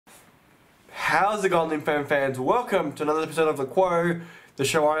How's it going, LinFan fans? Welcome to another episode of LUQOTW, the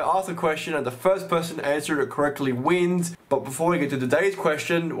show where I ask a question and the first person to answer it correctly wins. But before we get to today's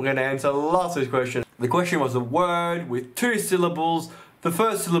question, we're going to answer last week's question. The question was a word with two syllables. The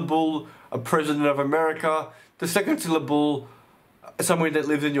first syllable, a president of America. The second syllable, someone that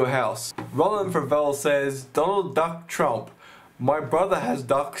lives in your house. Roland Fravel says, Donald Duck Trump. My brother has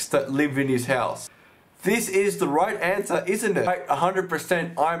ducks that live in his house. This is the right answer, isn't it?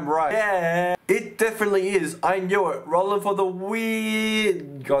 100% I'm right. Yeah, it definitely is. I knew it. Rolling for the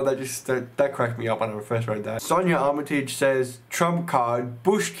win. God, that cracked me up when I first read that. Sonia Armitage says Trump card,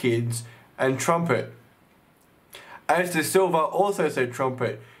 Bush kids, and trumpet. As de Silva also said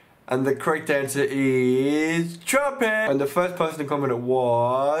trumpet. And the correct answer is trumpet. And the first person to comment it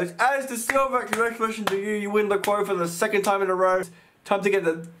was As de Silva. Congratulations to you. You win the quote for the second time in a row. Time to get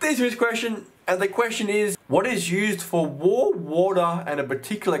to this week's question. And the question is, what is used for war, water, and a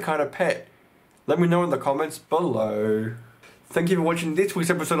particular kind of pet? Let me know in the comments below. Thank you for watching this week's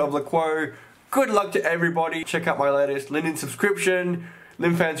episode of LUQOTW. Good luck to everybody. Check out my latest LinkedIn subscription,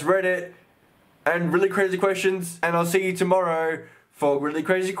 LinFans Reddit, and really crazy questions. And I'll see you tomorrow for really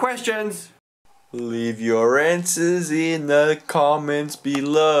crazy questions. Leave your answers in the comments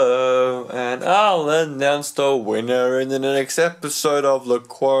below, and I'll announce the winner in the next episode of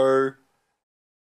LUQOTW.